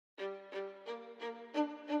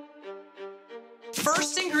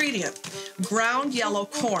First ingredient, ground yellow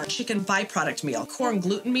corn, chicken byproduct meal, corn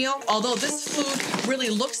gluten meal. Although this food really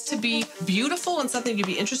looks to be beautiful and something you'd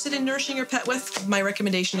be interested in nourishing your pet with, my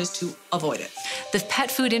recommendation is to avoid it. The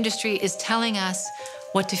pet food industry is telling us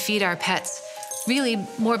what to feed our pets, really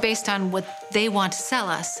more based on what they want to sell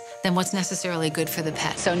us than what's necessarily good for the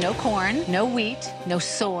pet. So no corn, no wheat, no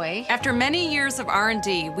soy. After many years of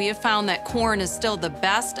R&D, we have found that corn is still the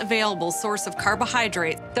best available source of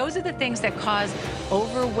carbohydrate. Those are the things that cause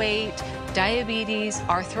overweight, diabetes,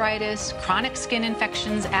 arthritis, chronic skin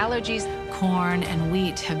infections, allergies. Corn and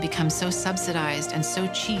wheat have become so subsidized and so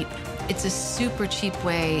cheap. It's a super cheap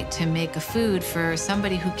way to make a food for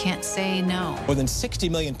somebody who can't say no. More than 60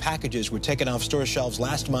 million packages were taken off store shelves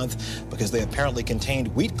last month because they apparently contained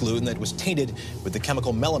wheat gluten that was tainted with the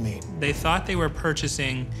chemical melamine. They thought they were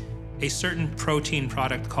purchasing a certain protein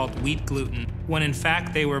product called wheat gluten, when in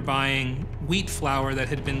fact they were buying wheat flour that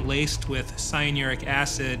had been laced with cyanuric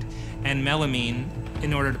acid and melamine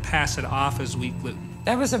in order to pass it off as wheat gluten.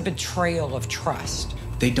 That was a betrayal of trust.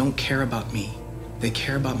 They don't care about me. They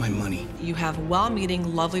care about my money. You have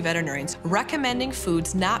well-meaning, lovely veterinarians recommending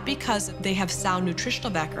foods not because they have sound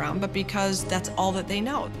nutritional background, but because that's all that they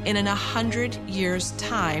know. And in 100 years'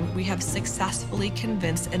 time, we have successfully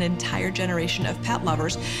convinced an entire generation of pet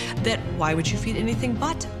lovers that why would you feed anything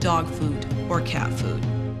but dog food or cat food?